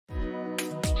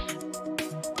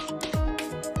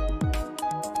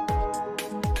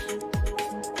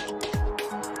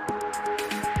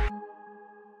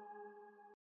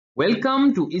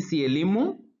Welcome to EC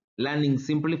Elimu, Learning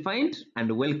Simplified,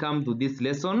 and welcome to this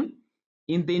lesson.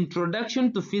 In the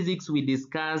introduction to physics, we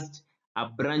discussed a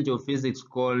branch of physics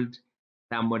called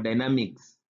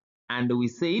thermodynamics. And we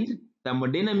said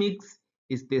thermodynamics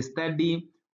is the study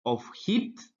of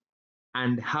heat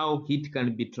and how heat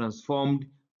can be transformed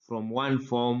from one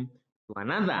form to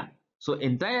another. So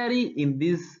entirely in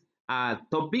this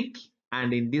topic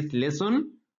and in this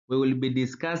lesson, we will be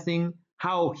discussing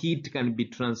how heat can be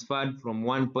transferred from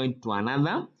one point to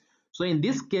another. So in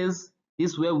this case,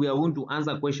 this is where we are going to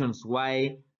answer questions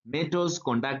why metals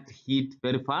conduct heat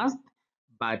very fast,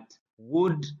 but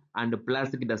wood and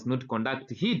plastic does not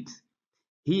conduct heat.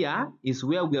 Here is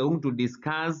where we are going to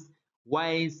discuss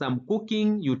why some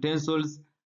cooking utensils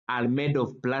are made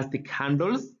of plastic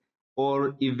handles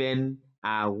or even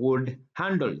wood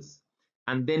handles.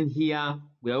 And then here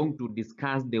we are going to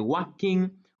discuss the working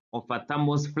of a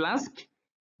thermos flask,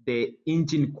 the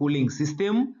engine cooling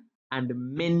system, and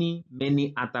many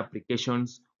other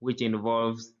applications which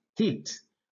involves heat.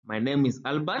 My name is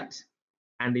Albert,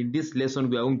 and in this lesson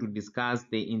we are going to discuss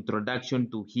the introduction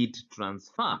to heat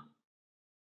transfer.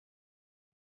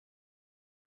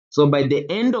 So by the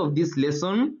end of this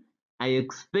lesson, I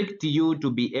expect you to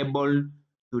be able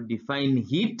to define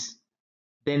heat,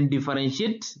 then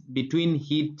differentiate between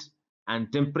heat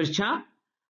and temperature,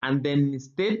 and then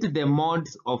state the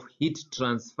modes of heat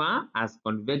transfer as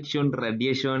convection,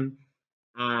 radiation,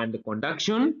 and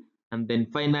conduction, and then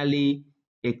finally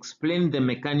explain the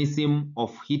mechanism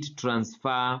of heat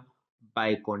transfer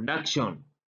by conduction.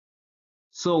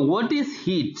 So what is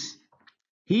heat?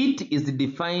 Heat is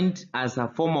defined as a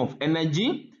form of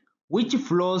energy which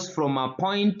flows from a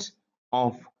point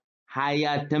of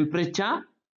higher temperature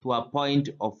to a point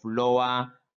of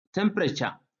lower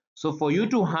temperature. So for you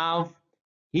to have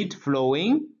heat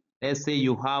flowing, let's say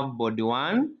you have body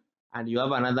 1 and you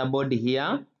have another body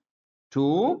here,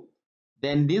 2,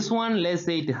 then this one, let's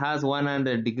say it has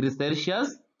 100 degrees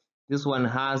Celsius, this one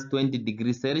has 20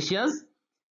 degrees Celsius,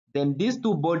 then these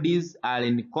two bodies are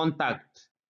in contact.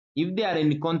 If they are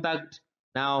in contact,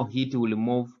 now heat will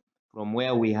move from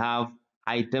where we have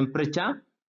high temperature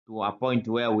to a point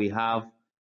where we have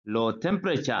low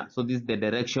temperature. So this is the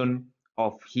direction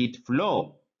of heat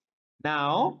flow.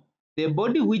 Now, the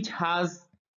body which has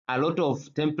a lot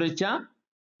of temperature,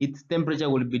 its temperature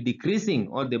will be decreasing,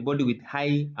 or the body with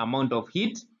high amount of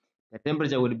heat, the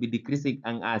temperature will be decreasing,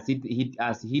 and as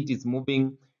heat is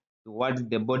moving towards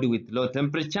the body with low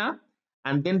temperature,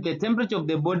 and then the temperature of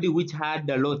the body which had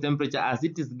the low temperature, as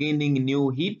it is gaining new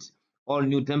heat or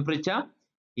new temperature,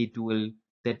 the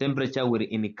temperature will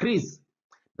increase.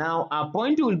 Now a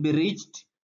point will be reached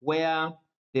where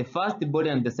the first body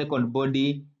and the second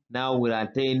body now will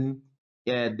attain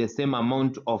the same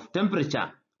amount of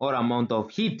temperature or amount of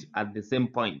heat at the same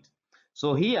point.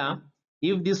 So here,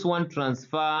 if this one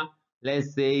transfer,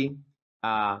 let's say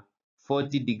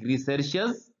 40 degrees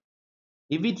Celsius,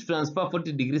 if it transfer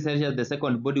 40 degrees Celsius, the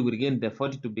second body will gain the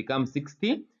 40 to become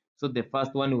 60. So the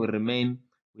first one will remain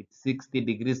with 60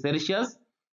 degrees Celsius,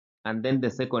 and then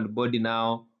the second body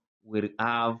now will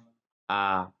have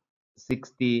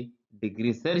 60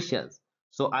 degrees Celsius.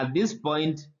 So at this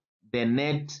point, the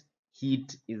net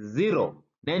heat is 0.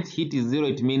 Net heat is 0.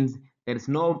 It means there is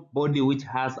no body which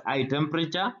has high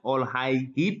temperature or high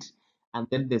heat, and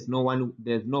then there's no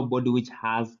body which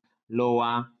has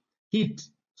lower heat.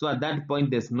 So at that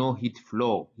point, there's no heat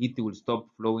flow. Heat will stop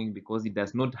flowing because it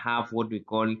does not have what we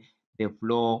call the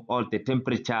flow or the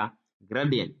temperature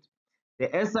gradient. The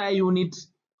SI unit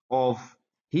of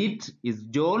heat is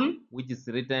joule, which is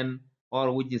written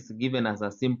or which is given as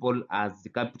a symbol as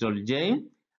capital J,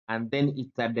 and then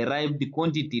it's a derived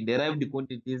quantity. Derived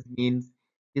quantities means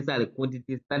these are the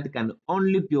quantities that can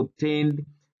only be obtained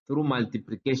through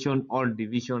multiplication or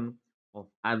division of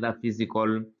other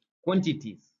physical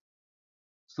quantities.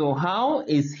 So how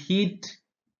is heat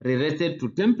related to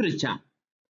temperature?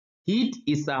 Heat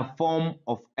is a form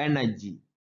of energy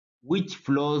which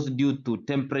flows due to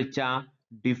temperature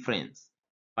difference.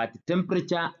 But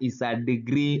temperature is a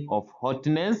degree of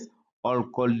hotness or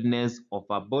coldness of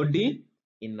a body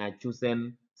in a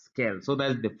chosen scale. So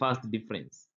that's the first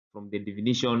difference from the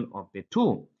definition of the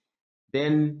two.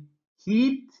 Then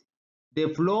heat,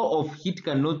 the flow of heat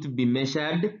cannot be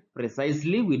measured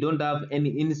precisely. We don't have any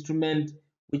instrument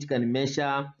which can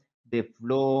measure the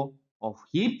flow of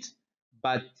heat,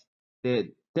 but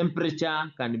the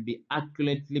temperature can be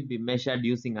accurately be measured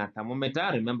using a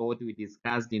thermometer. Remember what we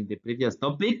discussed in the previous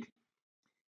topic.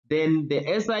 Then the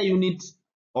SI unit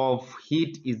of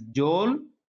heat is joule,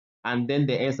 and then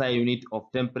the SI unit of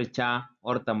temperature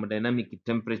or thermodynamic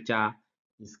temperature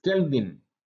is Kelvin.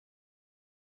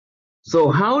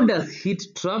 So how does heat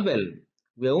travel?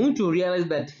 We are going to realize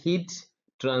that heat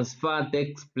transfer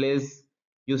takes place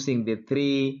using the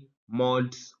three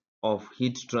modes of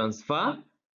heat transfer,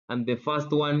 and the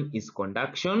first one is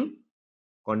conduction.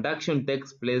 Conduction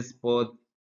takes place both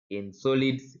in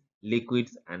solids,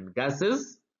 liquids, and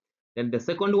gases. Then the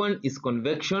second one is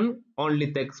convection,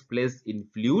 only takes place in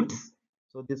fluids.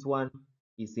 So this one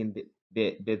is in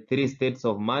the three states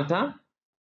of matter,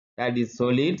 that is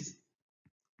solids,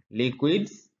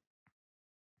 liquids,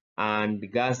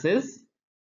 and gases.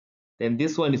 Then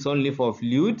this one is only for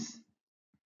fluids,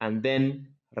 and then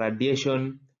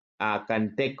radiation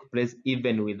can take place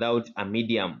even without a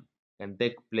medium, can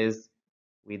take place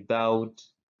without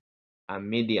a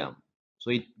medium.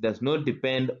 So it does not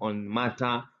depend on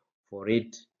matter for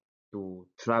it to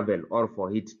travel or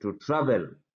for it to travel.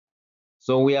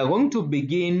 So we are going to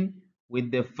begin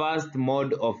with the first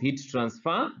mode of heat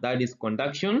transfer, that is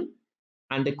conduction.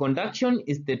 And the conduction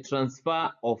is the transfer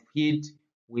of heat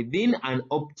within an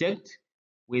object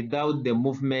without the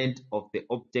movement of the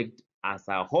object as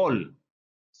a whole.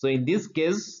 So in this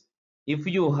case, if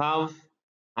you have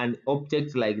an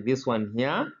object like this one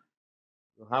here,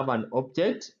 you have an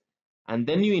object and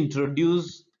then you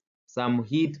introduce some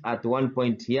heat at one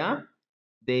point here,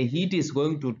 the heat is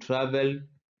going to travel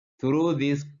through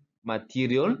this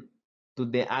material to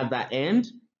the other end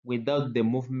without the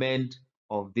movement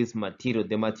of this material.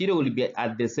 The material will be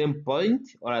at the same point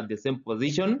or at the same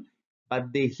position,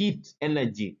 but the heat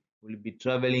energy will be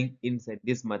traveling inside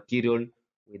this material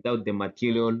without the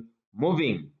material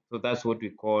moving. So that's what we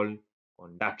call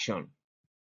conduction.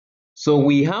 So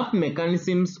we have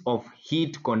mechanisms of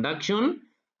heat conduction,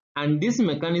 and these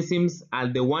mechanisms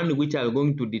are the one which are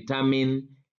going to determine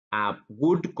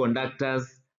good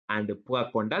conductors and poor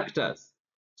conductors.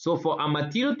 So for a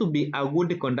material to be a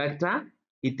good conductor,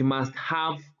 it must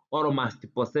have or must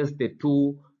possess the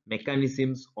two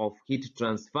mechanisms of heat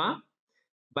transfer.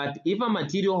 But if a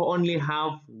material only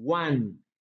have one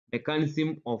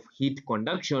mechanism of heat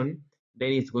conduction,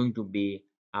 then it's going to be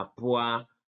a poor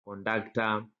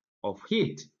conductor of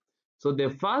heat. So the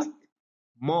first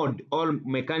mode or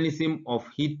mechanism of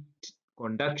heat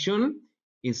conduction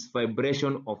is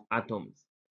vibration of atoms.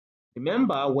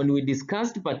 Remember, when we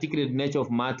discussed particulate nature of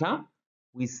matter,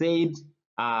 we said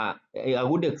a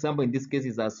good example in this case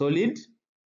is a solid.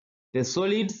 The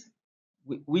solids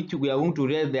which we are going to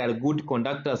realize they are good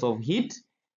conductors of heat,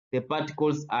 the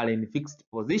particles are in fixed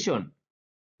position.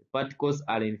 The particles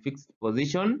are in fixed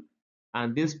position,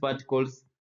 and these particles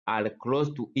are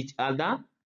close to each other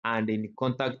and in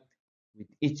contact with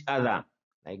each other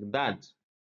like that.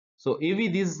 So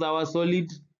if this is our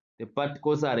solid, the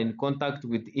particles are in contact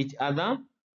with each other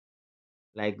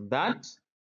like that.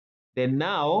 Then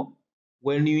now,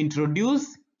 when you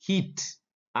introduce heat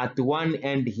at one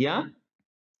end here,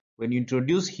 when you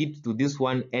introduce heat to this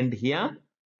one end here,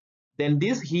 then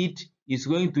this heat is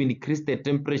going to increase the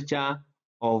temperature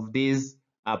of these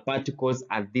particles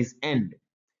at this end.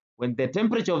 When the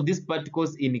temperature of these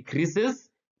particles increases,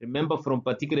 remember from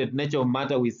particulate nature of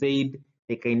matter, we said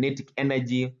the kinetic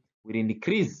energy will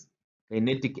increase.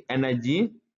 Kinetic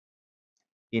energy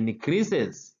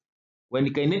increases.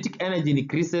 When kinetic energy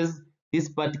increases, these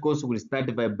particles will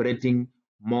start vibrating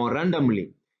more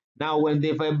randomly. Now, when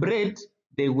they vibrate,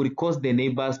 they will cause the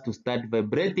neighbors to start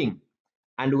vibrating.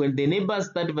 And when the neighbors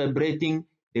start vibrating,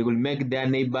 they will make their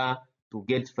neighbor to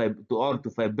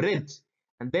vibrate.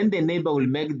 And then the neighbor will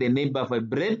make the neighbor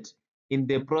vibrate. In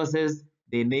the process,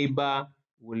 the neighbor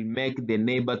will make the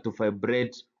neighbor to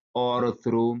vibrate all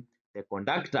through the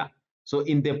conductor. So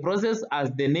in the process,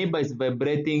 as the neighbor is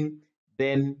vibrating,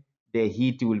 then the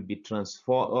heat will be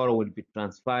transferred or will be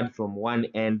transferred from one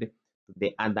end to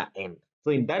the other end.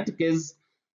 So in that case,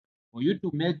 for you to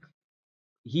make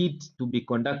heat to be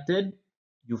conducted,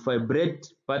 you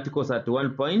vibrate particles at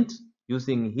one point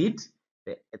using heat.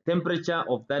 The temperature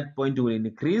of that point will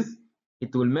increase.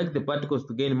 It will make the particles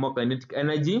to gain more kinetic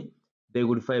energy. They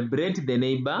will vibrate the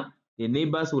neighbor. The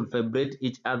neighbors will vibrate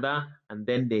each other, and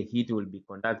then the heat will be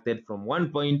conducted from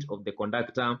one point of the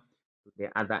conductor to the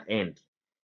other end.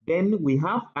 Then we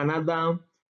have another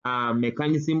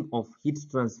mechanism of heat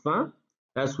transfer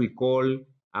that we call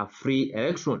free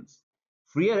electrons.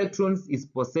 Free electrons is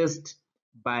possessed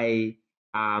by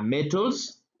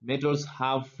metals. Metals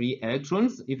have free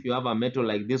electrons. If you have a metal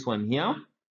like this one here,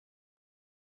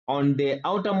 on the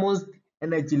outermost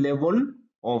energy level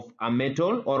of a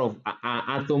metal or of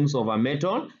atoms of a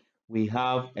metal, we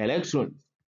have electrons.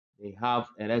 They have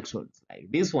electrons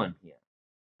like this one here.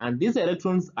 And these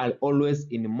electrons are always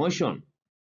in motion.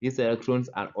 These electrons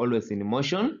are always in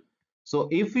motion. So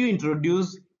if you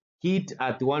introduce heat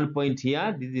at one point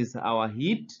here. This is our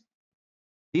heat.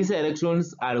 These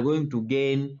electrons are going to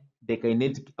gain the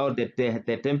kinetic or the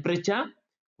temperature.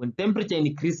 When temperature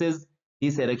increases,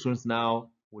 these electrons now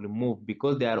will move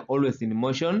because they are always in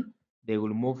motion. They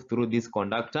will move through this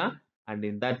conductor, and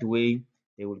in that way,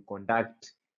 they will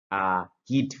conduct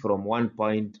heat from one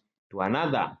point to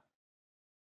another.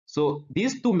 So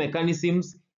these two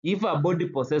mechanisms, if a body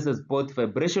possesses both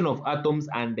vibration of atoms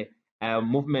and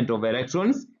movement of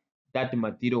electrons, that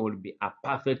material will be a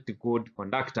perfect good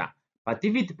conductor. But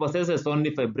if it possesses only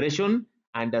vibration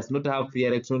and does not have free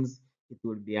electrons, it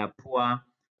will be a poor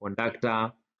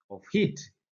conductor of heat.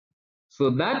 So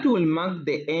that will mark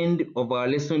the end of our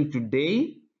lesson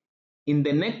today. In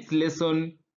the next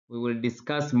lesson, we will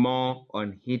discuss more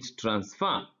on heat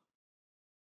transfer.